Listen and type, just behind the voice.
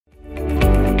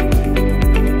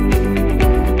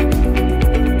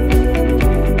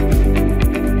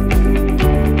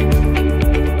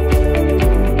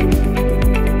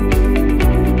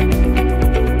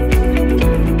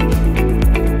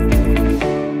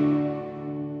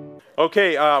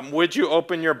Okay, would you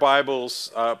open your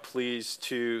Bibles, please,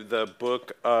 to the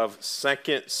book of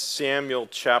 2 Samuel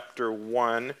chapter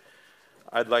 1.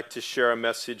 I'd like to share a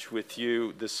message with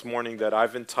you this morning that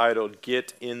I've entitled,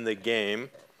 Get in the Game.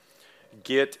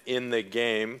 Get in the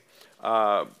Game.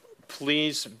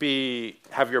 Please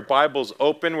have your Bibles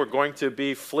open. We're going to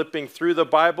be flipping through the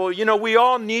Bible. You know, we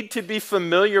all need to be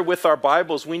familiar with our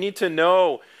Bibles. We need to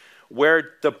know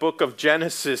where the book of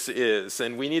Genesis is,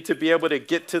 and we need to be able to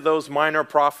get to those minor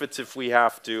prophets if we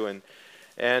have to,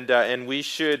 and we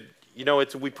should, you know,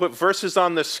 we put verses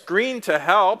on the screen to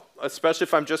help, especially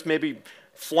if I'm just maybe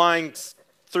flying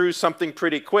through something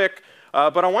pretty quick,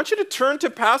 but I want you to turn to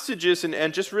passages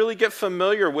and just really get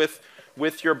familiar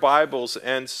with your Bibles.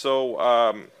 And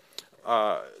so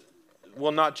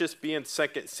we'll not just be in 2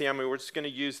 Samuel. We're just going to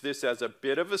use this as a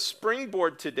bit of a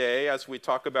springboard today as we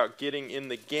talk about getting in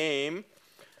the game.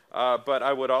 But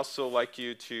I would also like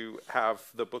you to have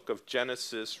the book of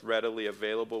Genesis readily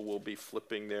available. We'll be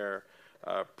flipping there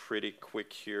pretty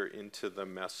quick here into the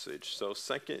message. So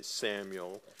 2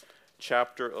 Samuel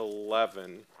chapter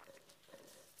 11,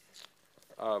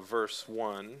 verse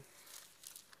 1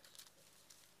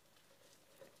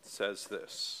 says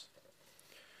this.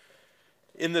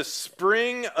 In the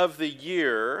spring of the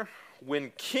year,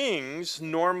 when kings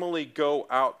normally go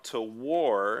out to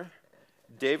war,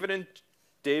 David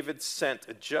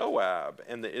sent Joab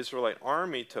and the Israelite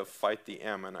army to fight the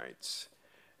Ammonites.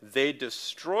 They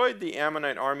destroyed the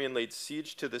Ammonite army and laid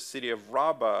siege to the city of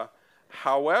Rabbah.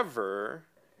 However,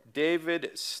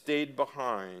 David stayed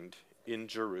behind in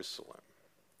Jerusalem.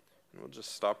 And we'll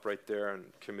just stop right there and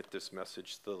commit this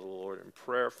message to the Lord in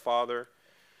prayer. Father,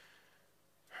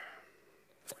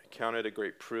 I count it a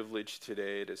great privilege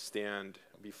today to stand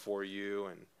before you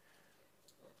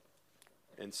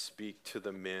and speak to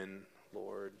the men,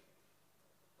 Lord,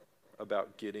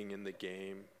 about getting in the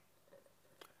game.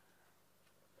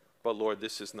 But Lord,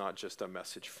 this is not just a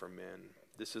message for men.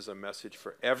 This is a message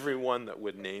for everyone that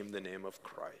would name the name of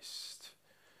Christ.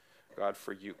 God,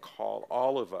 for you call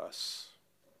all of us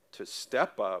to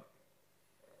step up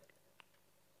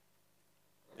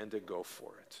and to go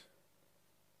for it.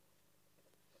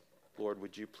 Lord,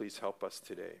 would you please help us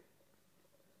today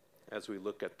as we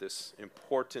look at this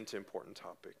important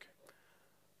topic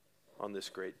on this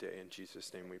great day. In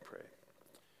Jesus' name we pray.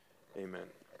 Amen.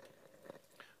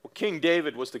 Well, King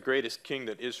David was the greatest king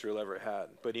that Israel ever had,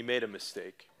 but he made a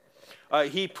mistake.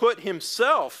 He put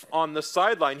himself on the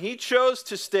sideline. He chose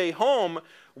to stay home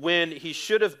when he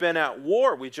should have been at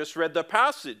war. We just read the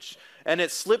passage, and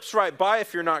it slips right by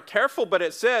if you're not careful, but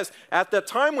it says, at the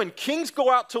time when kings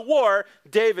go out to war,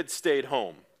 David stayed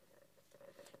home.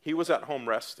 He was at home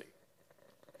resting.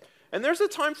 And there's a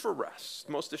time for rest,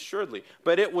 most assuredly,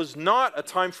 but it was not a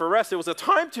time for rest. It was a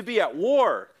time to be at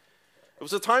war. It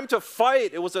was a time to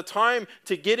fight. It was a time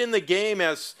to get in the game,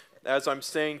 as I'm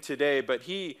saying today, but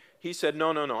he said, no,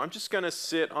 I'm just going to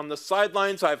sit on the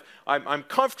sidelines. I'm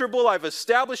comfortable. I've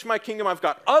established my kingdom. I've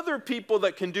got other people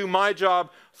that can do my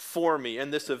job for me.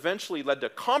 And this eventually led to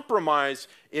compromise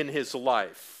in his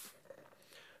life.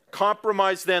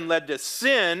 Compromise then led to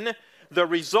sin. The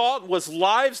result was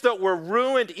lives that were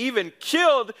ruined, even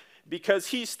killed, because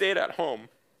he stayed at home.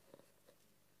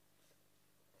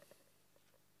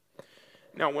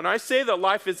 Now, when I say that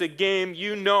life is a game,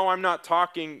 you know I'm not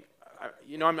talking...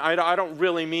 I don't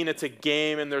really mean it's a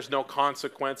game and there's no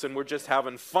consequence and we're just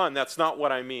having fun. That's not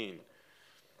what I mean.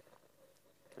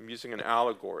 I'm using an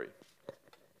allegory.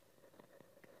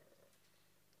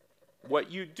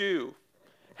 What you do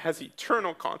has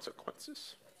eternal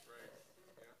consequences.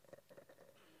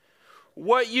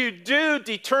 What you do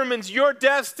determines your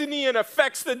destiny and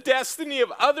affects the destiny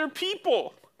of other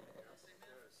people.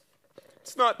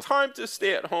 It's not time to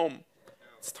stay at home.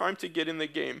 It's time to get in the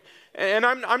game. And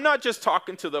I'm not just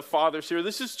talking to the fathers here.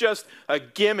 This is just a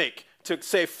gimmick to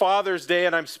say Father's Day,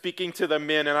 and I'm speaking to the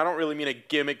men. And I don't really mean a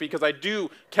gimmick because I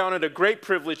do count it a great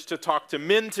privilege to talk to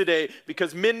men today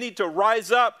because men need to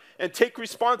rise up and take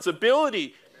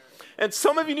responsibility. And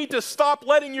some of you need to stop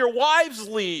letting your wives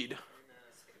lead.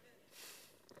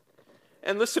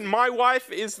 And listen, my wife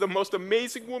is the most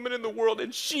amazing woman in the world,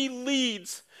 and she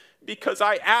leads because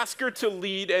I ask her to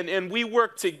lead, and we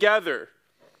work together.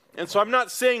 And so I'm not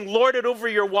saying lord it over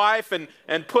your wife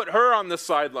and put her on the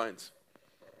sidelines.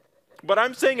 But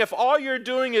I'm saying if all you're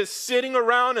doing is sitting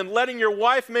around and letting your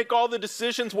wife make all the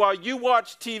decisions while you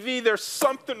watch TV, there's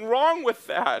something wrong with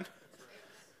that.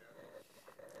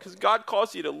 Because God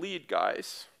calls you to lead,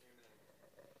 guys.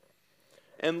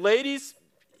 And ladies,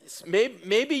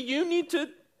 maybe you need to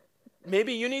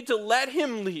let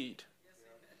him lead.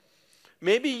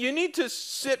 Maybe you need to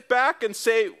sit back and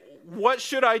say, what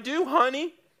should I do,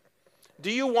 honey? Do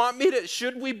you want me to,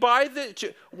 should we buy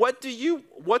the,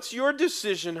 what's your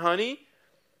decision, honey?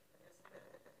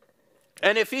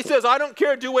 And if he says, I don't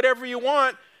care, do whatever you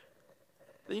want,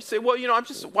 then you say, well,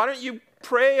 why don't you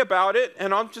pray about it,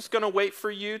 and I'm just going to wait for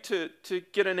you to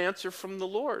get an answer from the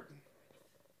Lord.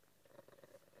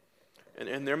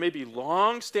 And there may be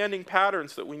long-standing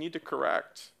patterns that we need to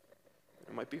correct.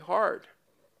 It might be hard.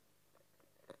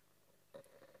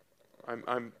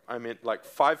 I'm in like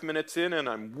 5 minutes in, and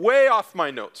I'm way off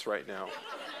my notes right now.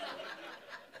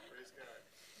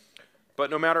 But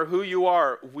no matter who you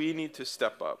are, we need to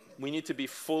step up. We need to be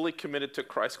fully committed to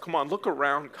Christ. Come on, look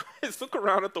around, guys. Look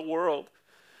around at the world.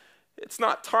 It's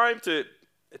not time to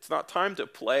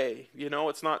play.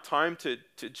 It's not time to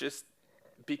just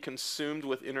be consumed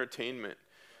with entertainment.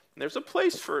 And there's a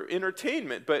place for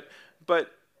entertainment, but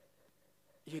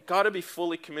you got to be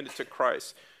fully committed to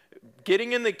Christ.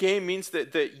 Getting in the game means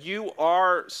that you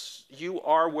are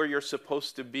where you're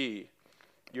supposed to be.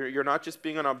 You're not just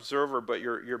being an observer, but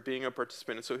you're being a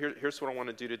participant. And so here's what I want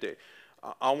to do today.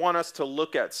 I want us to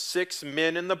look at 6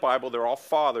 men in the Bible. They're all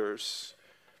fathers.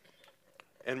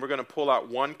 And we're going to pull out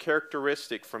one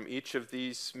characteristic from each of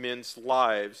these men's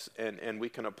lives, and we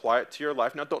can apply it to your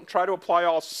life. Now, don't try to apply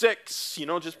all 6.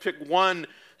 Just pick one,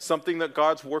 something that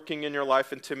God's working in your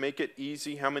life. And to make it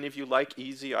easy, how many of you like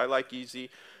easy? I like easy.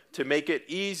 To make it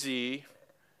easy,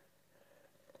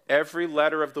 every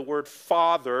letter of the word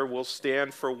father will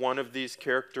stand for one of these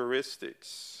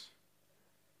characteristics.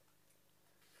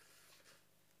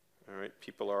 All right,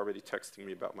 people are already texting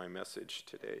me about my message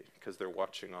today because they're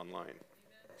watching online.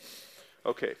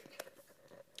 Okay.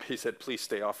 He said, please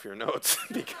stay off your notes.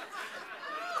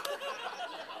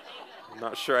 I'm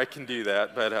not sure I can do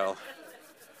that, but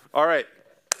all right.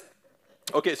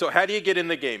 Okay, so how do you get in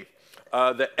the game?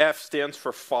 The F stands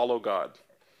for follow God.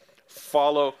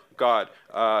 Follow God.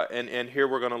 And here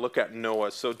we're going to look at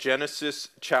Noah. So Genesis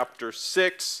chapter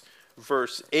 6,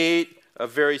 verse 8, a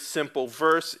very simple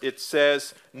verse. It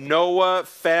says, Noah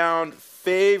found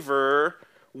favor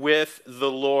with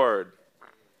the Lord.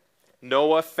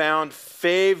 Noah found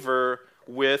favor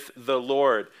with the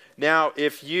Lord. Now,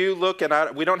 if you look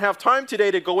at, we don't have time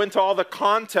today to go into all the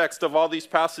context of all these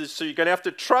passages, so you're going to have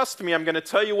to trust me. I'm going to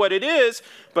tell you what it is,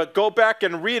 but go back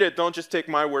and read it. Don't just take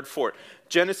my word for it.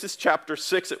 Genesis chapter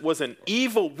 6, it was an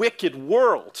evil, wicked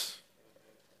world.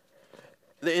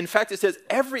 In fact, it says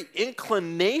every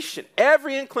inclination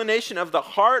of the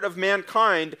heart of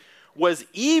mankind was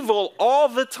evil all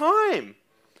the time.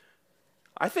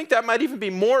 I think that might even be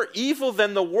more evil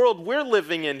than the world we're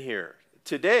living in here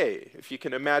today, if you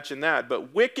can imagine that.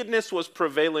 But wickedness was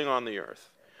prevailing on the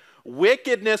earth.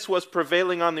 Wickedness was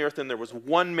prevailing on the earth, and there was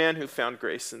one man who found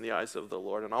grace in the eyes of the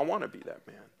Lord, and I want to be that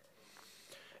man.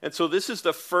 And so this is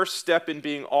the first step in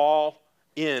being all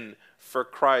in for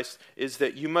Christ, is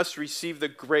that you must receive the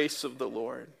grace of the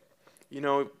Lord. You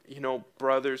know,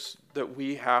 brothers, that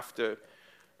we have to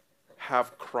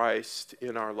have Christ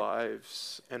in our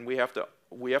lives, and we have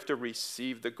to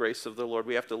receive the grace of the Lord.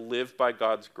 We have to live by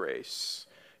God's grace.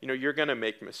 You're going to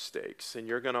make mistakes, and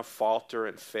you're going to falter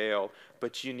and fail,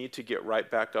 but you need to get right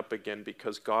back up again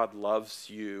because God loves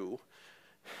you,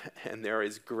 and there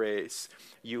is grace.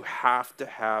 You have to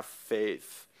have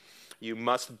faith. You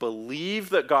must believe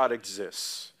that God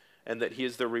exists and that he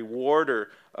is the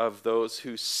rewarder of those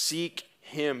who seek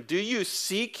him. Do you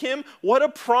seek him? What a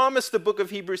promise the book of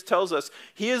Hebrews tells us.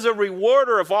 He is a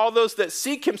rewarder of all those that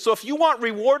seek him. So if you want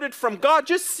rewarded from God,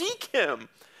 just seek him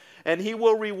and he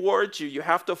will reward you. You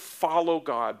have to follow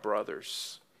God,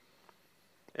 brothers.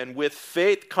 And with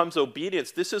faith comes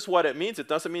obedience. This is what it means. It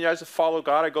doesn't mean I just follow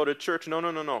God, I go to church.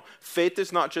 No. Faith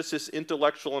is not just this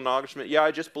intellectual acknowledgement. Yeah,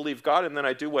 I just believe God and then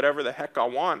I do whatever the heck I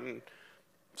want. And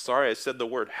sorry, I said the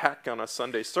word heck on a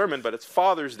Sunday sermon, but it's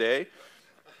Father's Day.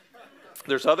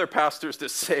 There's other pastors that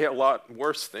say a lot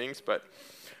worse things, but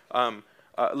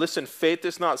listen, faith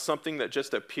is not something that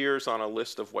just appears on a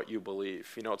list of what you believe.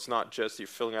 It's not just you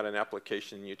filling out an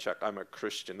application and you check, I'm a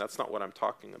Christian. That's not what I'm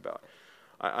talking about.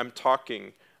 I'm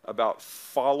talking about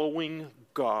following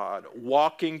God,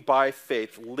 walking by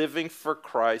faith, living for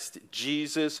Christ,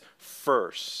 Jesus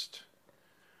first.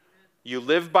 You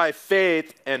live by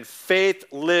faith, and faith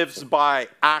lives by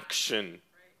action.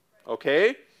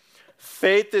 Okay?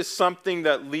 Faith is something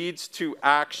that leads to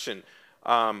action.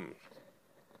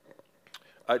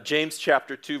 James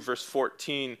chapter 2, verse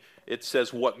 14, it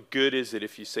says, what good is it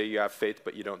if you say you have faith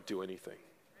but you don't do anything?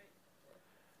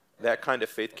 That kind of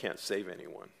faith can't save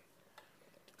anyone.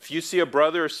 If you see a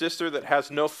brother or sister that has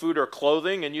no food or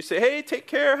clothing and you say, hey, take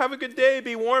care, have a good day,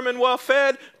 be warm and well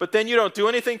fed, but then you don't do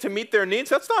anything to meet their needs,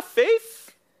 that's not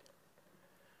faith.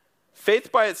 faith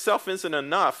by itself isn't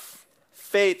enough.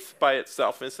 Faith by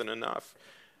itself isn't enough.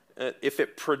 If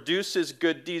it produces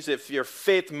good deeds, if your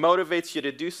faith motivates you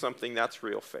to do something, that's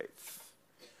real faith.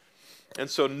 And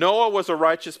so Noah was a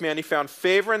righteous man. He found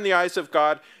favor in the eyes of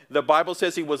God. The Bible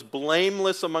says he was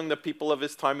blameless among the people of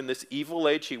his time in this evil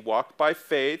age. He walked by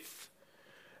faith.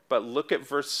 But look at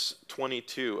verse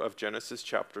 22 of Genesis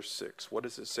chapter 6. What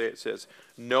does it say? It says,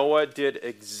 Noah did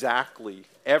exactly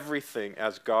everything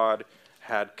as God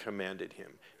had commanded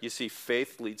him. You see,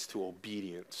 faith leads to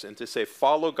obedience. And to say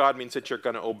follow God means that you're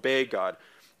going to obey God.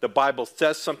 The Bible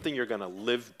says something, you're going to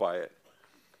live by it.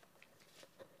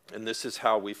 And this is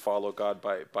how we follow God,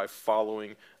 by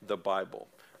following the Bible.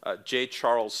 J.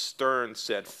 Charles Stern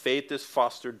said, faith is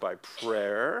fostered by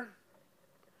prayer.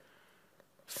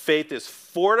 Faith is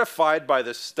fortified by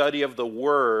the study of the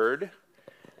Word.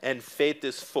 And faith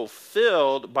is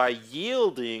fulfilled by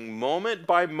yielding moment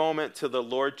by moment to the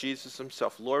Lord Jesus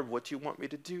himself. Lord, what do you want me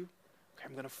to do? Okay,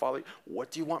 I'm going to follow you.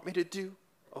 What do you want me to do?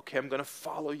 Okay, I'm going to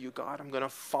follow you, God. I'm going to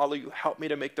follow you. Help me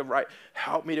to make the right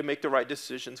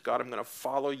decisions, God. I'm going to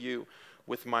follow you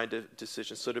with my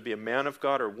decisions. So to be a man of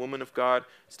God or woman of God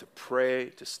is to pray,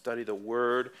 to study the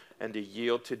Word, and to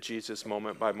yield to Jesus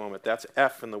moment by moment. That's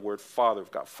F in the word Father. We've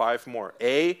got 5 more.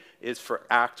 A is for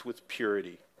act with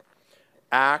purity.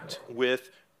 Act with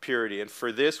purity. And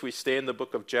for this, we stay in the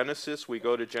book of Genesis. We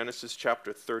go to Genesis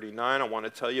chapter 39. I want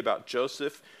to tell you about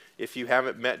Joseph. If you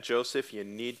haven't met Joseph, you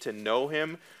need to know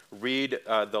him. Read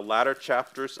the latter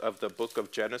chapters of the book of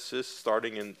Genesis,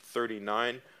 starting in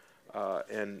 39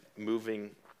 and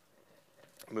moving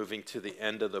to the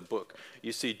end of the book.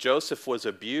 You see, Joseph was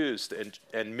abused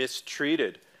and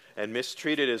mistreated. And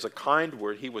mistreated is a kind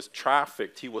word. He was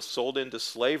trafficked. He was sold into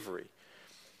slavery.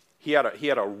 He had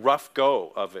a rough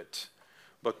go of it.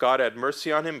 But God had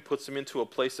mercy on him and puts him into a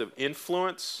place of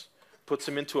influence, puts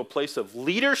him into a place of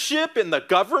leadership in the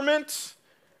government.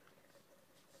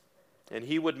 And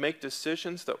he would make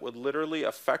decisions that would literally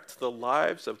affect the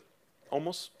lives of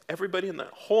almost everybody in the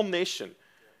whole nation.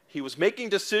 He was making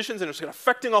decisions and it was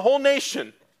affecting a whole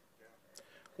nation.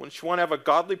 Wouldn't you want to have a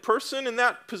godly person in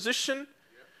that position?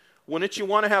 Wouldn't you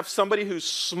want to have somebody who's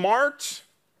smart?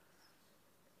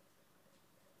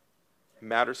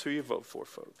 Matters who you vote for,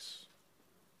 folks.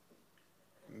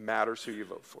 Matters who you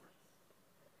vote for.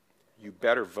 You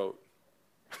better vote.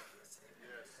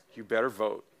 You better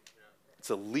vote. It's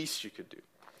the least you could do.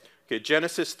 Okay,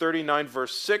 Genesis 39,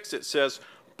 verse 6, it says,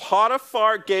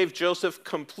 Potiphar gave Joseph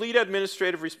complete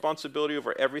administrative responsibility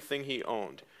over everything he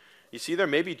owned. You see there,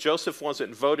 maybe Joseph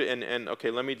wasn't voted, and okay,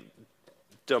 let me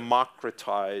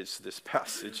democratize this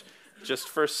passage just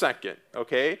for a second,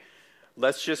 okay?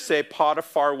 Let's just say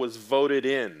Potiphar was voted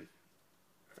in.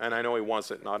 And I know he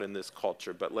wasn't, not in this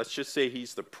culture, but let's just say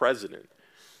he's the president.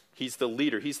 He's the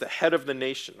leader. He's the head of the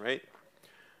nation, right?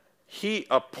 He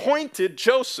appointed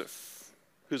Joseph,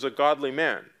 who's a godly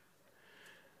man.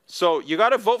 So you got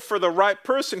to vote for the right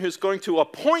person who's going to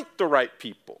appoint the right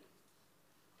people.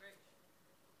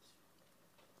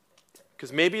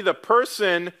 Because maybe the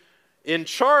person in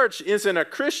charge isn't a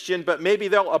Christian, but maybe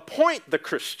they'll appoint the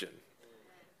Christian.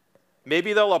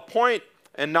 Maybe they'll appoint,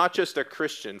 and not just a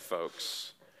Christian,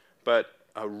 folks, but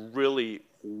a really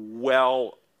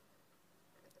well-versed,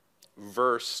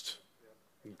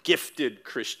 gifted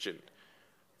Christian.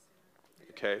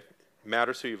 Okay?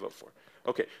 Matters who you vote for.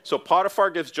 Okay, so Potiphar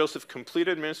gives Joseph complete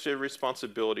administrative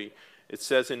responsibility. It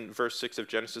says in verse 6 of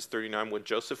Genesis 39, when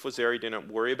Joseph was there, he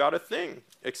didn't worry about a thing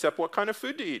except what kind of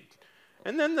food to eat.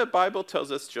 And then the Bible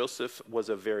tells us Joseph was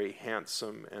a very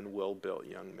handsome and well-built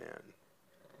young man.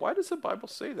 Why does the Bible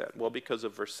say that? Well, because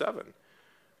of verse 7.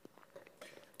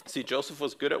 See, Joseph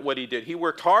was good at what he did. He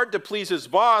worked hard to please his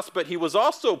boss, but he was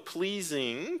also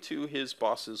pleasing to his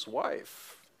boss's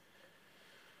wife.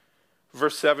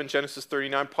 Verse 7, Genesis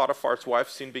 39, Potiphar's wife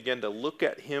soon began to look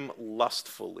at him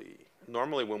lustfully.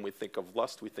 Normally when we think of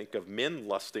lust, we think of men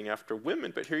lusting after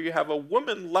women, but here you have a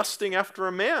woman lusting after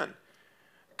a man.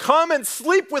 Come and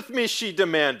sleep with me, she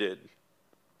demanded.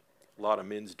 A lot of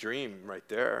men's dream right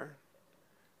there.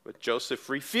 But Joseph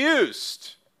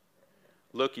refused.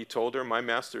 Look, he told her, my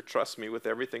master trusts me with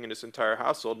everything in his entire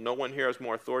household. No one here has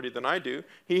more authority than I do.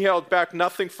 He held back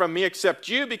nothing from me except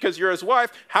you because you're his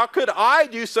wife. How could I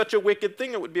do such a wicked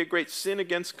thing? It would be a great sin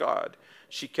against God.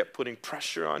 She kept putting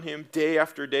pressure on him day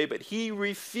after day, but he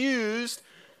refused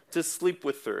to sleep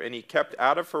with her, and he kept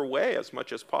out of her way as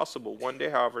much as possible. One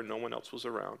day, however, no one else was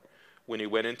around when he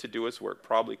went in to do his work,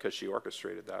 probably because she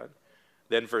orchestrated that.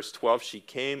 Then verse 12, she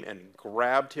came and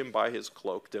grabbed him by his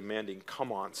cloak, demanding,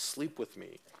 come on, sleep with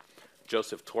me.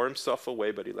 Joseph tore himself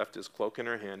away, but he left his cloak in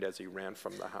her hand as he ran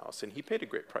from the house. And he paid a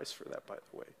great price for that, by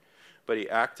the way. but he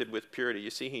acted with purity. You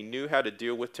see, he knew how to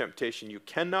deal with temptation. You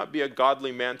cannot be a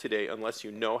godly man today unless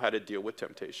you know how to deal with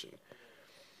temptation.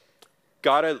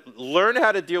 Got to learn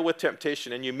how to deal with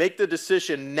temptation, and you make the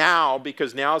decision now,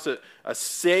 because now is a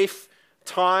safe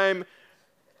time.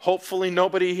 Hopefully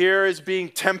nobody here is being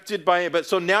tempted by it. But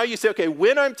so now you say, okay,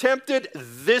 when I'm tempted,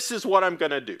 this is what I'm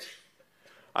going to do.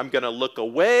 I'm going to look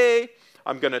away.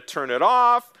 I'm going to turn it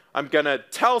off. I'm going to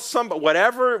tell somebody,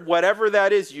 whatever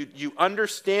that is, you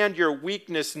understand your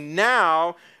weakness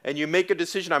now, and you make a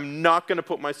decision. I'm not going to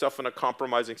put myself in a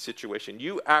compromising situation.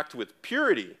 You act with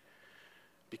purity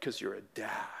because you're a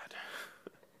dad.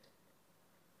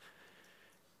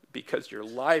 Because your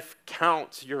life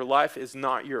counts. Your life is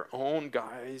not your own,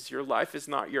 guys. Your life is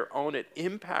not your own. It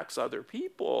impacts other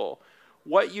people.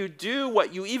 What you do,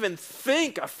 what you even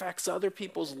think affects other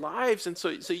people's lives. And so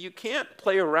you can't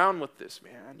play around with this,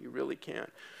 man. You really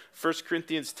can't. 1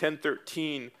 Corinthians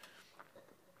 10:13,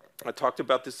 I talked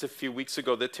about this a few weeks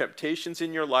ago. The temptations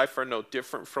in your life are no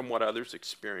different from what others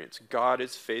experience. God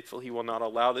is faithful. He will not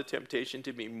allow the temptation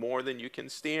to be more than you can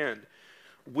stand.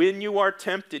 When you are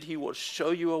tempted, he will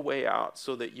show you a way out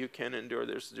so that you can endure.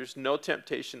 There's no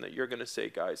temptation that you're going to say,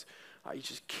 guys, I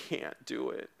just can't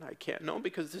do it. I can't. No,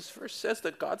 because this verse says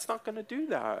that God's not going to do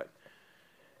that.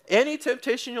 Any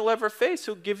temptation you'll ever face,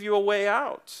 he'll give you a way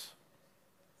out.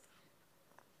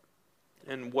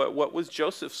 And what was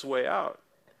Joseph's way out?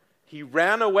 He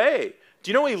ran away.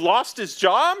 Do you know he lost his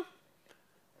job?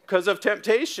 Because of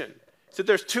temptation. He said,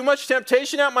 there's too much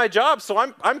temptation at my job, so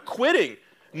I'm quitting.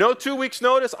 No 2 weeks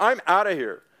notice, I'm out of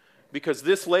here because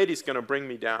this lady's going to bring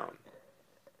me down.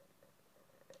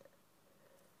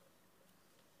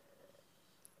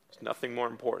 There's nothing more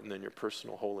important than your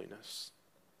personal holiness.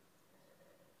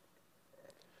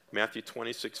 Matthew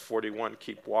 26:41,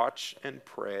 keep watch and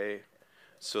pray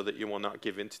so that you will not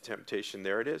give in to temptation.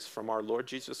 There it is from our Lord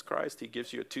Jesus Christ. He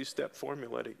gives you a 2-step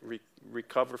formula to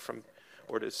recover from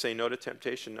or to say no to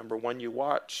temptation. Number 1, you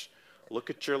watch. Look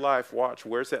at your life. Watch.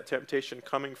 Where's that temptation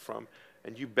coming from?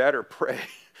 And you better pray.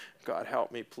 God,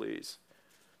 help me, please.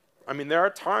 I mean, there are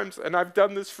times, and I've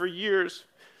done this for years,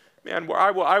 man, where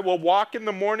I will walk in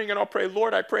the morning and I'll pray,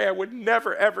 Lord, I pray I would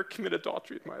never, ever commit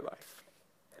adultery in my life.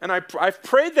 And I've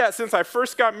prayed that since I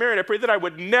first got married. I prayed that I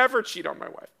would never cheat on my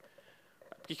wife.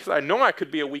 Because I know I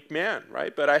could be a weak man,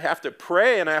 right? But I have to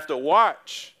pray and I have to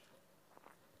watch.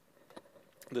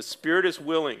 The spirit is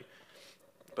willing,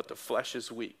 but the flesh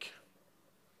is weak.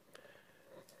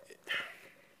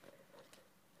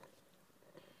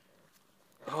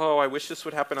 Oh, I wish this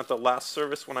would happen at the last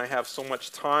service when I have so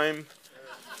much time.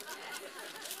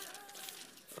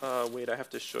 Wait, I have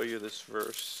to show you this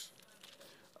verse.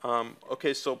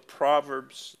 Okay, so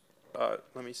Proverbs,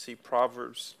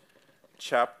 Proverbs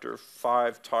chapter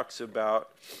 5 talks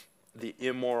about the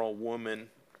immoral woman.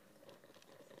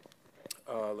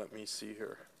 Let me see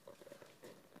here.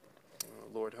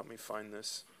 Lord, help me find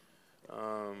this.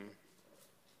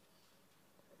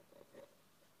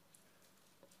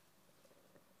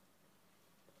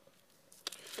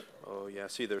 Oh, yeah,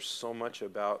 see, there's so much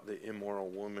about the immoral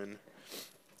woman.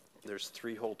 There's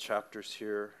 3 whole chapters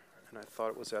here, and I thought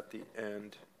it was at the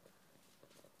end.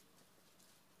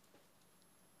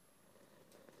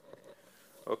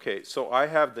 Okay, so I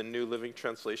have the New Living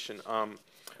Translation. All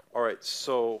right,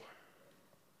 so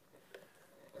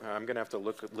I'm going to have to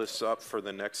look this up for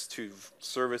the next 2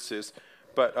 services.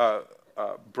 But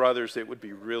brothers, it would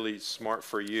be really smart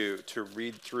for you to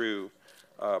read through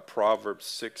Proverbs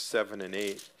 6, 7, and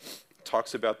 8. It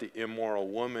talks about the immoral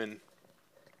woman.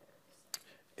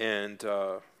 And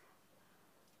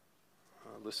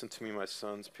listen to me, my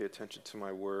sons. Pay attention to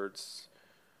my words.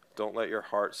 Don't let your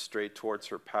heart stray towards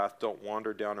her path. Don't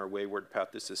wander down her wayward path.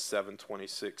 This is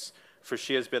 7:26. For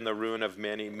she has been the ruin of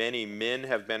many. Many men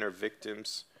have been her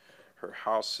victims. Her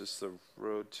house is the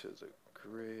road to the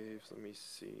grave. Let me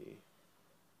see.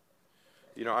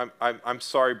 You know, I'm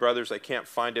sorry, brothers, I can't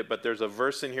find it, but there's a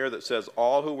verse in here that says,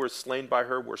 all who were slain by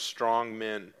her were strong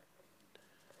men.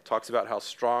 Talks about how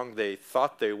strong they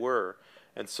thought they were.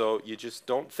 And so you just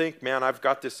don't think, man, I've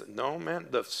got this. No, man,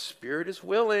 the spirit is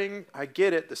willing. I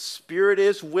get it. The spirit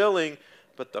is willing,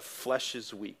 but the flesh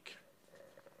is weak.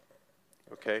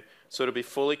 Okay? So to be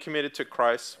fully committed to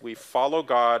Christ, we follow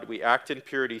God, we act in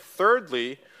purity.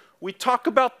 Thirdly, we talk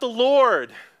about the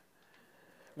Lord.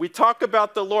 We talk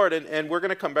about the Lord, and we're going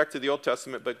to come back to the Old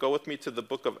Testament, but go with me to the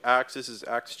book of Acts. This is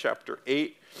Acts chapter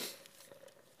 8.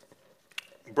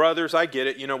 Brothers, I get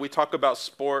it. You know, we talk about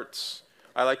sports.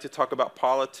 I like to talk about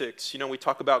politics. You know, we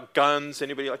talk about guns.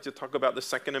 Anybody like to talk about the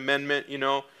Second Amendment? You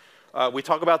know, we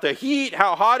talk about the heat,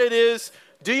 how hot it is.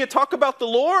 Do you talk about the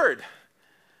Lord?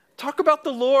 Talk about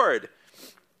the Lord.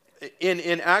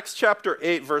 In Acts chapter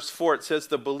 8, verse 4, it says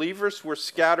the believers were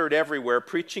scattered everywhere,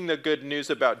 preaching the good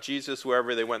news about Jesus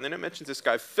wherever they went. And then it mentions this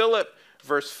guy, Philip,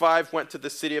 verse 5, went to the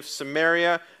city of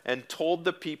Samaria and told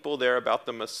the people there about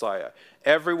the Messiah.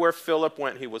 Everywhere Philip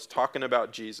went, he was talking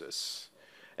about Jesus.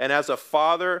 And as a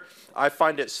father, I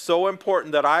find it so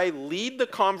important that I lead the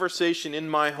conversation in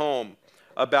my home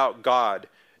about God.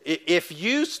 If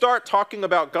you start talking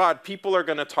about God, people are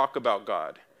going to talk about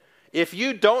God. If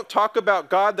you don't talk about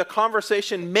God, the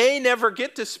conversation may never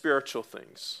get to spiritual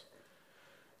things.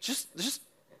 Just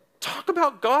talk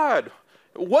about God.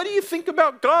 What do you think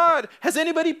about God? Has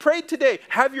anybody prayed today?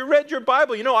 Have you read your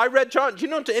Bible? You know, I read John. Do you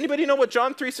know, anybody know what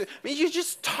John 3 says? I mean, you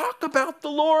just talk about the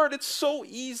Lord. It's so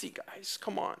easy, guys.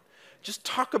 Come on. Just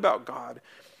talk about God.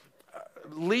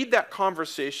 Lead that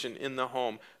conversation in the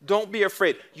home. Don't be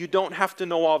afraid. You don't have to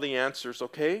know all the answers,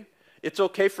 okay? It's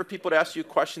okay for people to ask you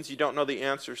questions you don't know the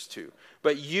answers to.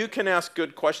 But you can ask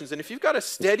good questions. And if you've got a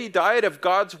steady diet of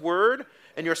God's word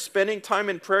and you're spending time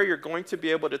in prayer, you're going to be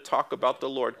able to talk about the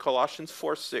Lord. Colossians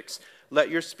 4:6,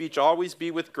 let your speech always be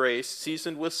with grace,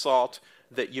 seasoned with salt,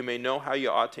 that you may know how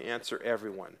you ought to answer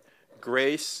everyone.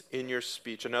 Grace in your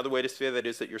speech. Another way to say that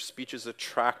is that your speech is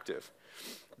attractive.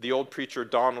 The old preacher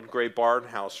Donald Gray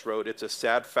Barnhouse wrote, it's a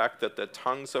sad fact that the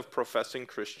tongues of professing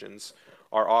Christians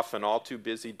are often all too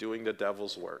busy doing the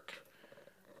devil's work.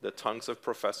 The tongues of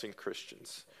professing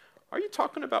Christians. Are you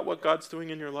talking about what God's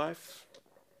doing in your life?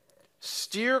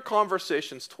 Steer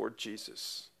conversations toward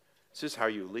Jesus. This is how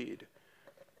you lead.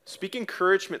 Speak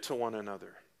encouragement to one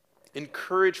another.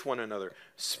 Encourage one another.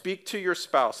 Speak to your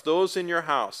spouse, those in your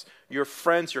house, your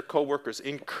friends, your coworkers.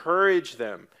 Encourage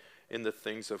them in the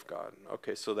things of God.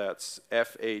 Okay, so that's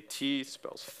F-A-T,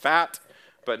 spells fat.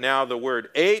 But now the word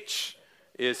H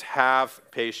is have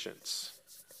patience.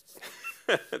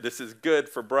 This is good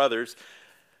for brothers.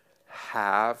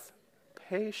 Have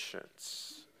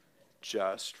patience.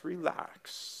 Just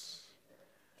relax.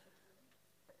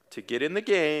 To get in the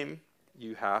game,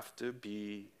 you have to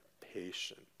be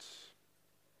patient.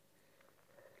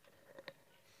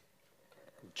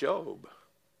 Job,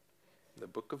 the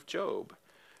book of Job.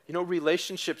 You know,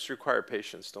 relationships require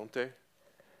patience, don't they?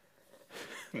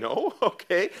 No?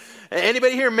 Okay.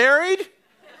 Anybody here married?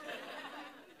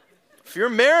 If you're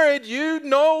married, you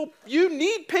know you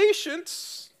need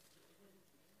patience.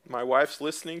 My wife's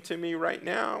listening to me right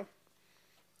now,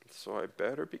 so I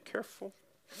better be careful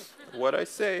what I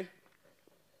say.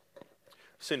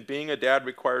 Listen, being a dad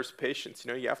requires patience.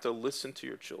 You know, you have to listen to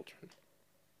your children.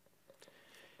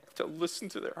 You have to listen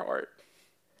to their heart.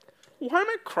 Why am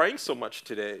I crying so much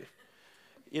today?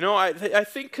 You know, I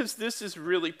think because this is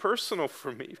really personal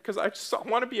for me, because I just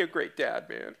want to be a great dad,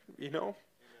 man, you know?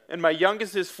 And my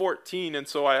youngest is 14, and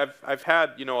so I've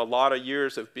had, you know, a lot of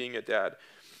years of being a dad.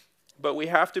 But we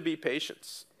have to be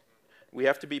patient. We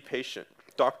have to be patient.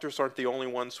 Doctors aren't the only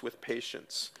ones with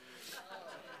patience.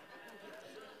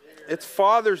 It's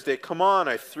Father's Day. Come on,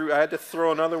 I had to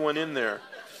throw another one in there.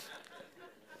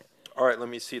 All right, let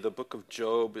me see. The book of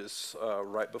Job is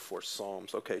right before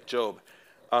Psalms. Okay, Job.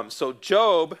 So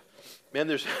Job, man,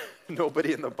 there's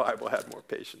nobody in the Bible had more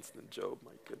patience than Job.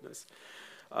 My goodness.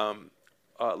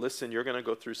 Listen, you're going to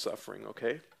go through suffering,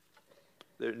 okay?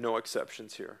 There are no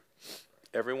exceptions here.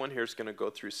 Everyone here is going to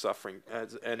go through suffering,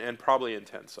 and probably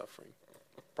intense suffering.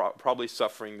 Probably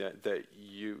suffering that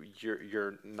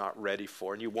you're not ready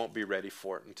for, and you won't be ready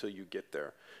for it until you get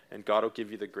there. And God will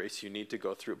give you the grace you need to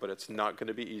go through it, but it's not going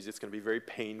to be easy. It's going to be very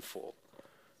painful.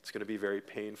 It's going to be very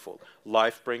painful.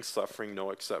 Life brings suffering, no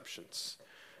exceptions.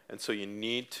 And so you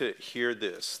need to hear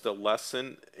this, the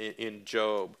lesson in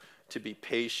Job, to be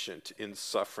patient in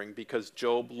suffering, because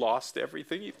Job lost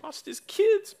everything. He lost his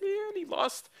kids, man.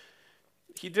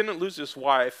 He didn't lose his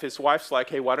wife. His wife's like,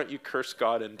 hey, why don't you curse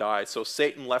God and die? So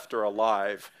Satan left her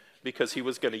alive because he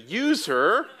was going to use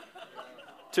her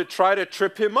to try to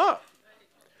trip him up.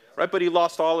 Right? But he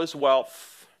lost all his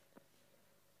wealth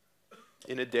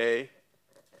in a day.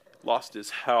 Lost his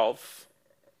health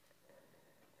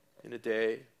in a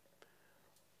day.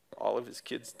 All of his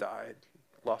kids died.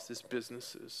 Lost his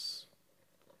businesses.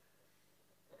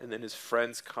 And then his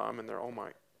friends come and they're, oh,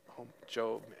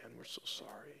 Job, man, we're so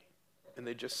sorry. And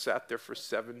they just sat there for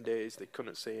 7 days. They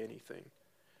couldn't say anything.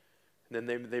 And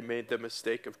then they made the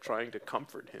mistake of trying to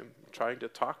comfort him, trying to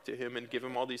talk to him and give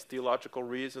him all these theological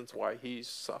reasons why he's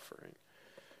suffering.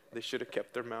 They should have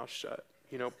kept their mouth shut.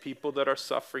 You know, people that are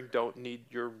suffering don't need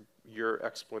your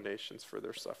explanations for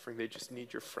their suffering. They just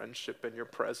need your friendship and your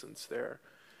presence there.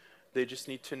 They just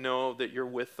need to know that you're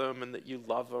with them and that you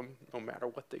love them no matter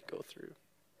what they go through.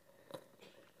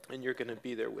 And you're going to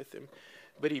be there with him.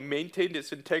 but he maintained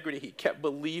his integrity. He kept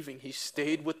believing. He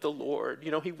stayed with the Lord.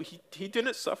 He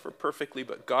didn't suffer perfectly,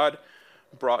 but God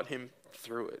brought him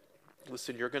through it.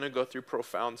 Listen, you're going to go through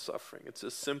profound suffering. It's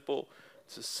simply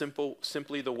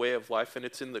the way of life, and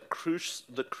it's in the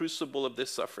crucible of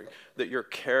this suffering that your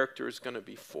character is going to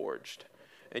be forged,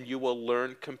 and you will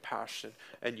learn compassion,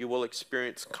 and you will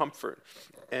experience comfort,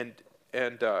 and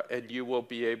you will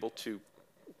be able to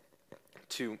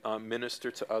minister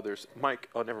to others. Mike,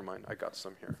 oh, never mind. I got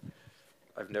some here.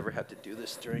 I've never had to do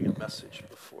this during a message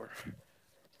before.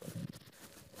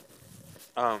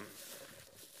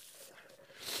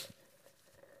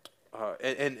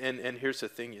 And here's the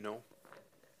thing,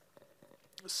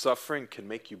 suffering can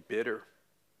make you bitter.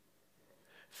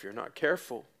 If you're not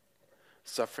careful,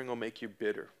 suffering will make you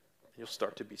bitter. You'll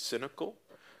start to be cynical.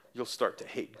 You'll start to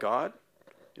hate God.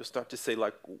 You'll start to say,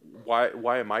 like,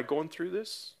 why am I going through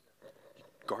this?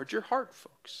 Guard your heart,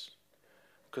 folks.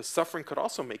 Because suffering could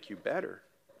also make you better.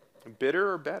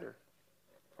 Bitter or better.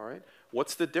 All right?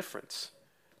 What's the difference?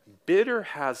 Bitter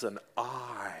has an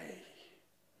eye.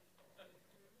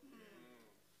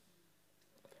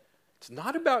 It's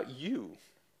not about you.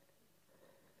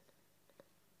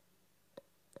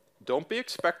 Don't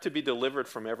expect to be delivered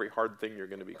from every hard thing you're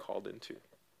going to be called into.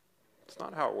 It's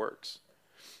not how it works.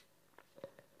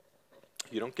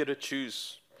 You don't get to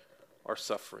choose our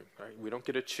suffering, right? We don't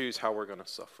get to choose how we're going to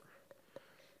suffer.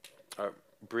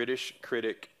 British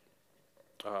critic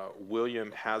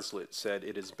William Hazlitt said,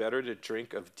 "It is better to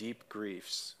drink of deep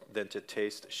griefs than to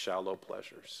taste shallow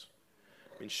pleasures."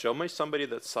 I mean, show me somebody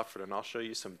that suffered, and I'll show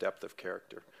you some depth of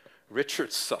character.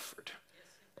 Richard suffered.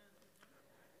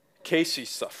 Casey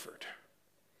suffered.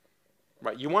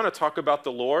 Right? You want to talk about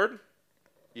the Lord?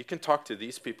 You can talk to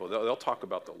these people. They'll talk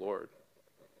about the Lord.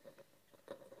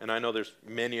 And I know there's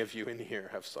many of you in here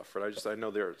have suffered. I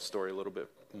know their story a little bit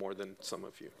more than some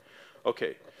of you.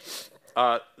 Okay.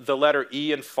 The letter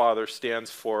E in Father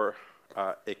stands for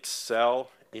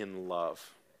excel in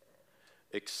love.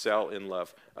 Excel in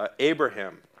love.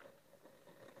 Abraham,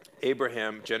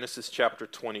 Genesis chapter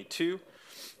 22.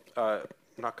 I'm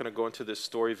not going to go into this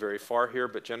story very far here,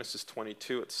 but Genesis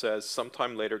 22, it says,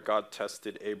 sometime later God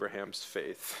tested Abraham's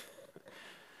faith.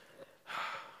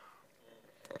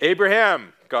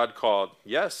 Abraham, God called.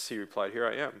 Yes, he replied, here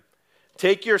I am.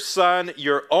 Take your son,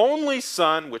 your only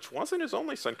son, which wasn't his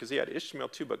only son because he had Ishmael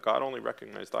too, but God only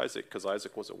recognized Isaac because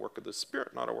Isaac was a work of the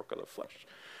Spirit, not a work of the flesh.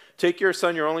 Take your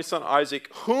son, your only son, Isaac,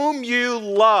 whom you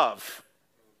love.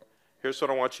 Here's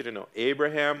what I want you to know.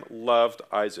 Abraham loved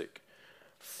Isaac.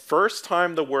 First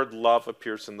time the word love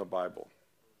appears in the Bible,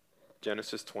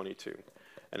 Genesis 22.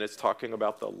 And it's talking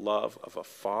about the love of a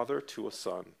father to a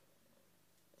son,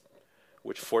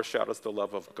 which foreshadows the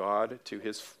love of God to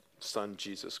his Son,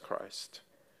 Jesus Christ.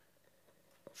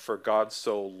 For God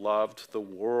so loved the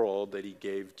world that he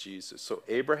gave Jesus. So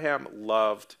Abraham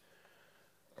loved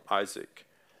Isaac.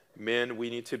 Men, we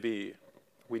need to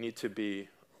be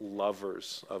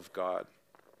lovers of God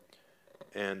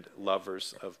and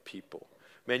lovers of people.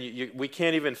 Man, we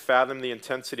can't even fathom the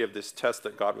intensity of this test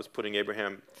that God was putting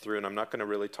Abraham through, and I'm not going to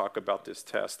really talk about this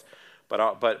test.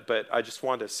 But I just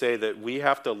want to say that we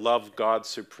have to love God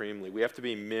supremely. We have to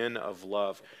be men of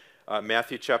love.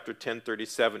 Matthew chapter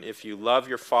 10:37, if you love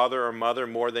your father or mother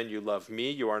more than you love me,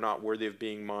 you are not worthy of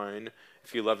being mine.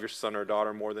 If you love your son or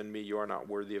daughter more than me, you are not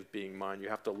worthy of being mine. You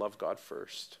have to love God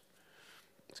first.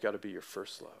 It's got to be your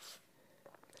first love.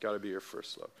 It's got to be your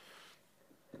first love.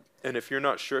 And if you're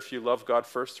not sure if you love God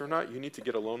first or not, you need to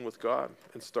get alone with God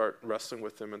and start wrestling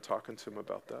with him and talking to him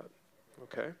about that.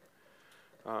 Okay?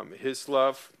 His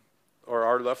love, or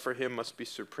our love for him, must be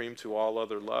supreme to all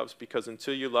other loves, because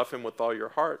until you love him with all your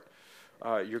heart,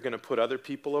 you're going to put other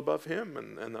people above him,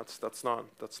 and that's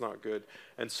not good.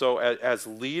 And so as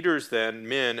leaders then,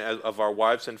 men of our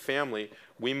wives and family,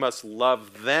 we must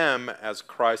love them as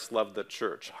Christ loved the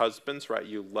church. Husbands, right,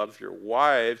 you love your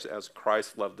wives as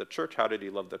Christ loved the church. How did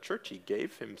he love the church? He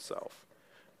gave himself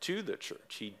to the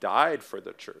church. He died for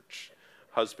the church.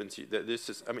 Husbands,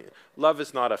 love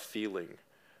is not a feeling.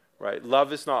 Right?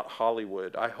 Love is not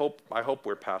Hollywood. I hope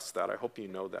we're past that. I hope you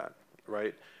know that,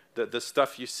 right? The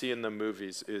stuff you see in the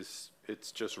movies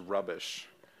it's just rubbish.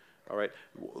 All right?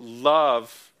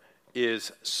 Love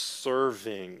is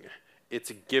serving.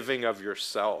 It's giving of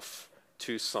yourself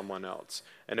to someone else.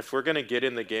 And if we're going to get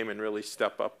in the game and really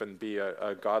step up and be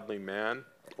a godly man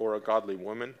or a godly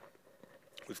woman,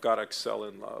 we've got to excel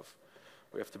in love.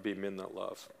 We have to be men that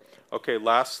love. Okay,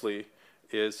 lastly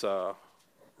is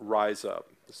rise up.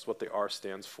 This is what the R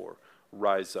stands for.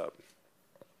 Rise up.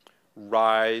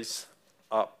 Rise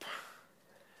up.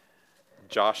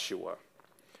 Joshua.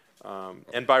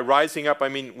 And by rising up, I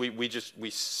mean we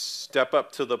step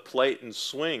up to the plate and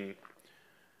swing.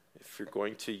 If you're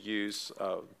going to use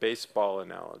a baseball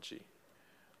analogy,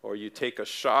 or you take a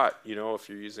shot, if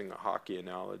you're using a hockey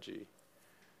analogy,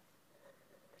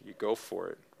 you go for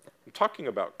it. I'm talking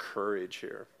about courage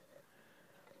here.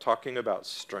 I'm talking about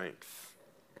strength.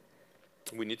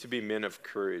 We need to be men of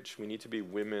courage. We need to be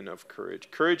women of courage.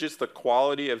 Courage is the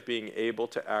quality of being able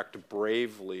to act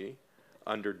bravely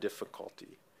under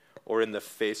difficulty or in the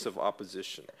face of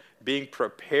opposition. Being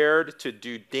prepared to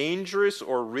do dangerous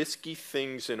or risky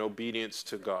things in obedience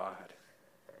to God,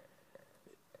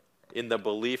 in the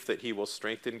belief that he will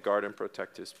strengthen, guard, and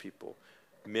protect his people.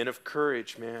 Men of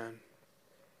courage, man.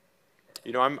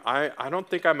 I don't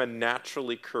think I'm a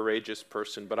naturally courageous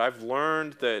person, but I've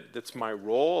learned that it's my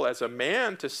role as a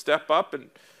man to step up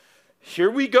and here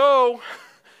we go.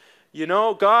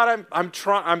 God, I'm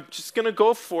just going to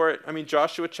go for it. I mean,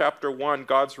 Joshua chapter 1,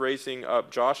 God's raising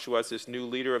up Joshua as this new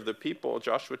leader of the people.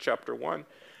 Joshua chapter 1,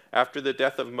 after the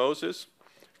death of Moses,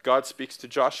 God speaks to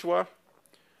Joshua.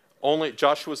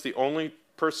 Joshua's the only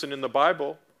person in the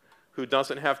Bible who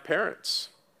doesn't have parents.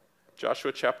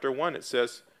 Joshua chapter 1, it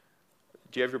says,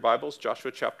 do you have your Bibles? Joshua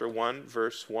chapter 1,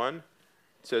 verse 1. It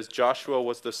says, Joshua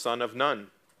was the son of Nun.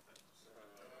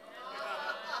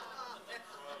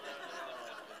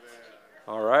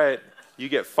 All right. You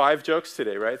get 5 jokes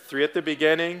today, right? 3 at the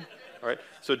beginning. All right.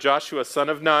 So Joshua, son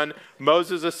of Nun,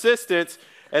 Moses' assistant.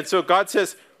 And so God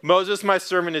says, Moses, my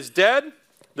servant, is dead.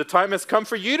 The time has come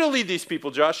for you to lead these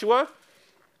people, Joshua.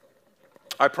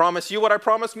 I promise you what I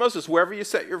promised Moses. Wherever you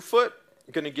set your foot,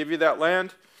 I'm going to give you that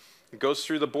land. It goes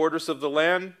through the borders of the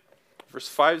land. Verse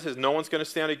 5 says, no one's going to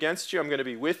stand against you. I'm going to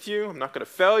be with you. I'm not going to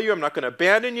fail you. I'm not going to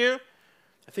abandon you.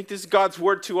 I think this is God's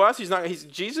word to us.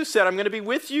 Jesus said, I'm going to be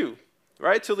with you,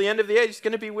 right? Till the end of the age, he's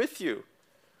going to be with you.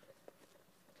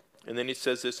 And then he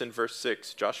says this in verse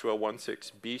 6, Joshua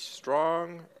 1:6, be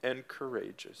strong and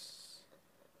courageous.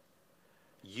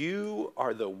 You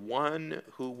are the one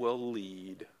who will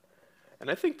lead. And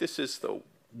I think this is the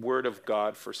word of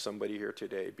God for somebody here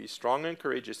today. Be strong and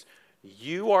courageous.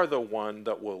 You are the one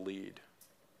that will lead.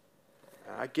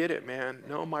 I get it, man.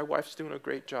 No, my wife's doing a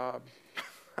great job.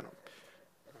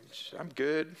 I'm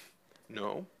good.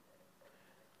 No.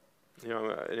 In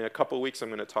a couple of weeks, I'm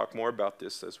going to talk more about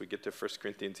this as we get to 1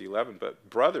 Corinthians 11. But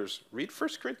brothers, read 1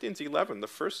 Corinthians 11,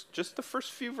 just the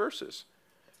first few verses.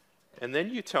 And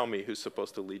then you tell me who's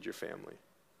supposed to lead your family.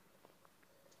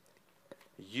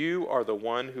 You are the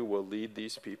one who will lead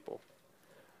these people.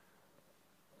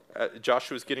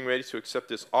 Joshua's getting ready to accept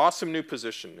this awesome new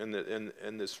position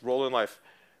in this role in life.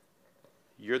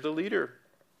 You're the leader.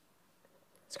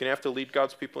 He's going to have to lead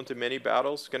God's people into many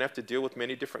battles. He's going to have to deal with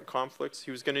many different conflicts.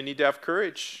 He was going to need to have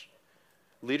courage.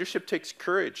 Leadership takes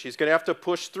courage. He's going to have to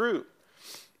push through.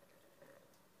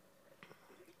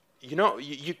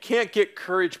 You can't get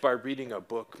courage by reading a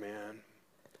book, man.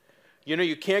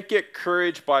 You can't get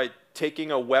courage by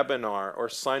taking a webinar or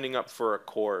signing up for a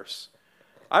course.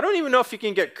 I don't even know if you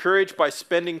can get courage by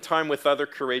spending time with other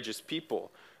courageous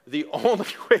people. The only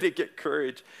way to get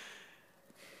courage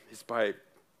is by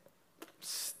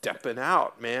stepping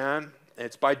out, man.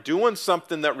 It's by doing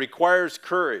something that requires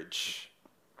courage.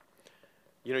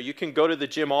 You can go to the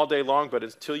gym all day long, but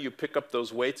until you pick up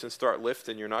those weights and start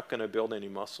lifting, you're not going to build any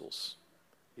muscles.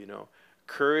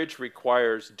 Courage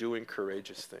requires doing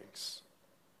courageous things.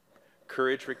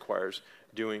 Courage requires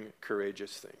doing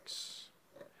courageous things.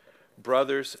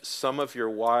 Brothers, some of your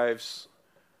wives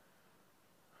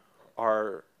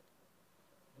are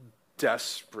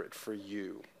desperate for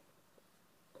you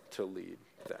to lead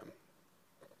them.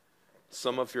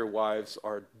 Some of your wives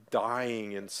are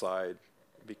dying inside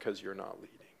because you're not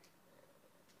leading.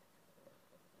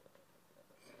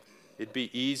 It'd be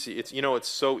easy. It's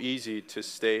so easy to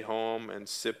stay home and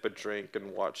sip a drink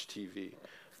and watch TV.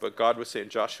 But God was saying,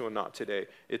 Joshua, not today.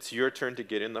 It's your turn to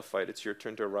get in the fight. It's your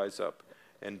turn to rise up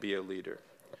and be a leader.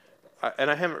 I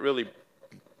haven't really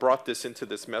brought this into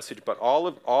this message, but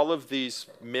all of these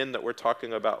men that we're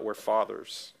talking about were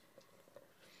fathers.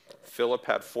 Philip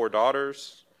had 4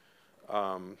 daughters.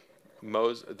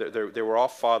 They were all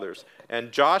fathers.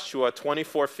 And Joshua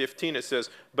 24:15, it says,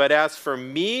 but as for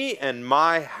me and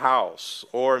my house,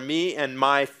 or me and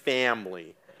my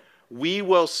family, we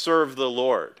will serve the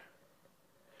Lord.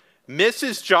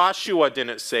 Mrs. Joshua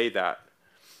didn't say that.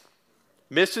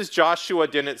 Mrs. Joshua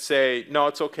didn't say, no,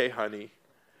 it's okay, honey.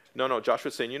 No,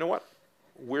 Joshua's saying, you know what?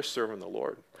 We're serving the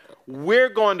Lord. We're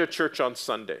going to church on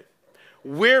Sunday.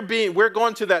 We're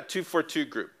going to that 242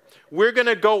 group. We're going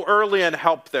to go early and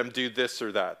help them do this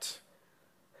or that.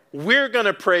 We're going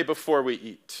to pray before we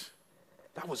eat.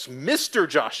 That was Mr.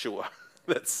 Joshua.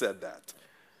 that said that.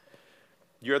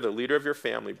 You're the leader of your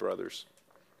family, brothers.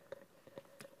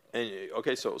 And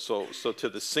okay, so to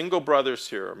the single brothers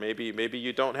here, or maybe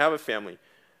you don't have a family.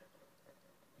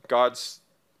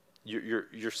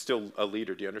 You're still a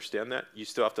leader. Do you understand that? You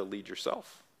still have to lead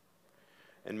yourself.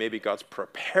 And maybe God's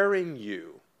preparing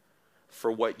you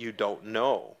for what you don't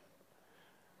know.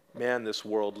 Man, this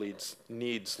world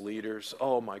needs leaders.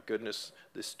 Oh my goodness,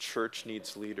 this church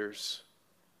needs leaders.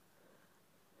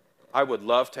 I would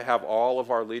love to have all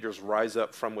of our leaders rise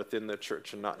up from within the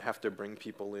church and not have to bring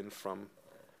people in from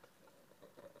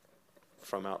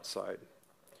outside.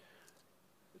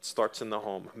 It starts in the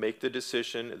home. Make the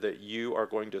decision that you are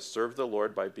going to serve the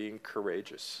Lord by being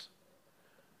courageous.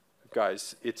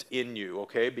 Guys, it's in you,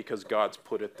 okay? Because God's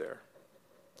put it there.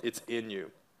 It's in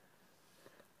you.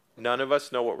 None of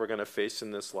us know what we're going to face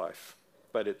in this life,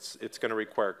 but it's going to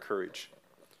require courage.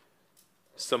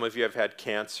 Some of you have had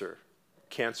cancer.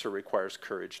 Cancer requires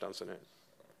courage, doesn't it?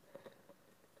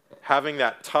 Having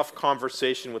that tough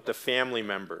conversation with the family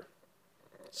member.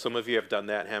 Some of you have done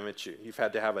that, haven't you? You've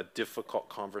had to have a difficult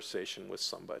conversation with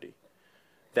somebody.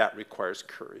 That requires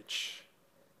courage.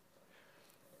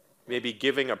 Maybe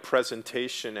giving a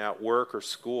presentation at work or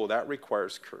school, that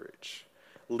requires courage.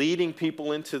 Leading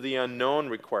people into the unknown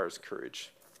requires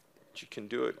courage. But you can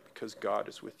do it because God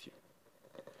is with you.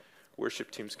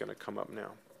 Worship team's going to come up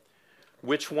now.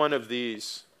 Which one of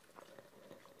these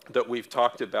that we've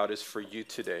talked about is for you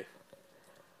today?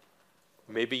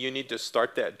 Maybe you need to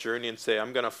start that journey and say,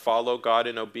 I'm going to follow God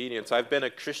in obedience. I've been a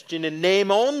Christian in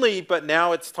name only, but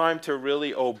now it's time to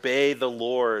really obey the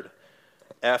Lord.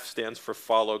 F stands for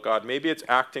follow God. Maybe it's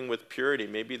acting with purity.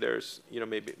 Maybe there's,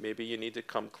 maybe you need to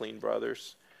come clean,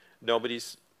 brothers.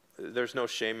 There's no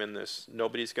shame in this.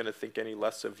 Nobody's going to think any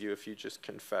less of you if you just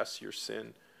confess your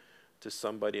sin to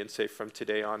somebody and say, from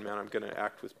today on, man, I'm going to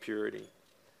act with purity.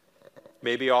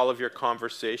 Maybe all of your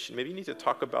conversation, maybe you need to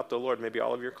talk about the Lord. Maybe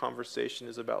all of your conversation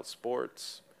is about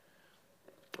sports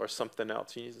or something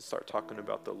else. You need to start talking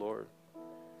about the Lord.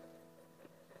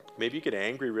 Maybe you get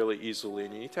angry really easily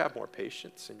and you need to have more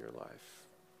patience in your life.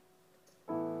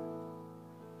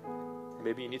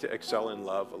 Maybe you need to excel in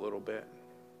love a little bit.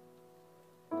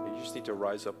 You just need to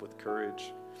rise up with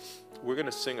courage. We're going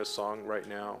to sing a song right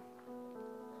now.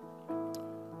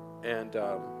 And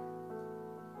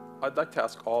I'd like to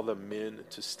ask all the men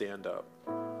to stand up.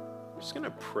 I'm just going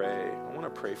to pray. I want to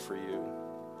pray for you.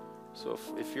 So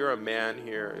if you're a man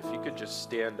here, if you could just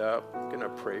stand up, I'm going to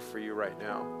pray for you right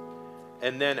now.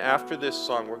 And then after this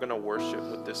song, we're going to worship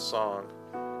with this song.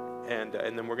 And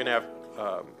then we're going to have,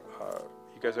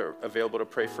 you guys are available to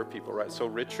pray for people, right? So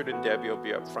Richard and Debbie will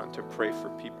be up front to pray for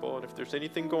people. And if there's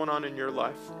anything going on in your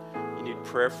life you need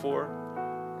prayer for,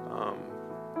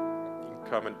 you can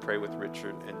come and pray with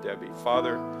Richard and Debbie.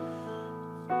 Father,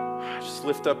 I just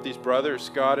lift up these brothers,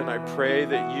 God, and I pray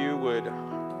that you would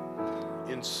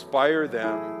inspire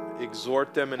them,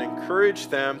 exhort them, and encourage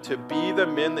them to be the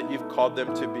men that you've called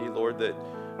them to be, Lord,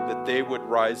 that they would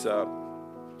rise up,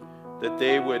 that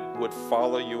they would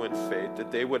follow you in faith,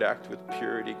 that they would act with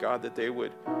purity, God, that they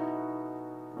would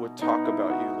talk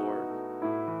about you,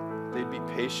 Lord. They'd be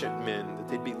patient men, that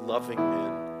they'd be loving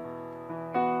men.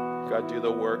 God, do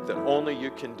the work that only you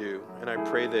can do. And I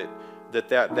pray that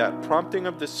prompting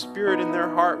of the Spirit in their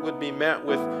heart would be met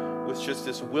with just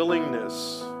this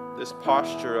willingness, this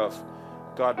posture of,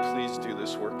 God, please do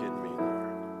this work in me,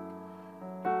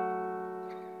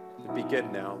 Lord. Begin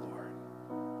now, Lord.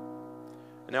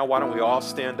 And now why don't we all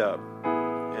stand up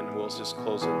and we'll just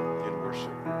close in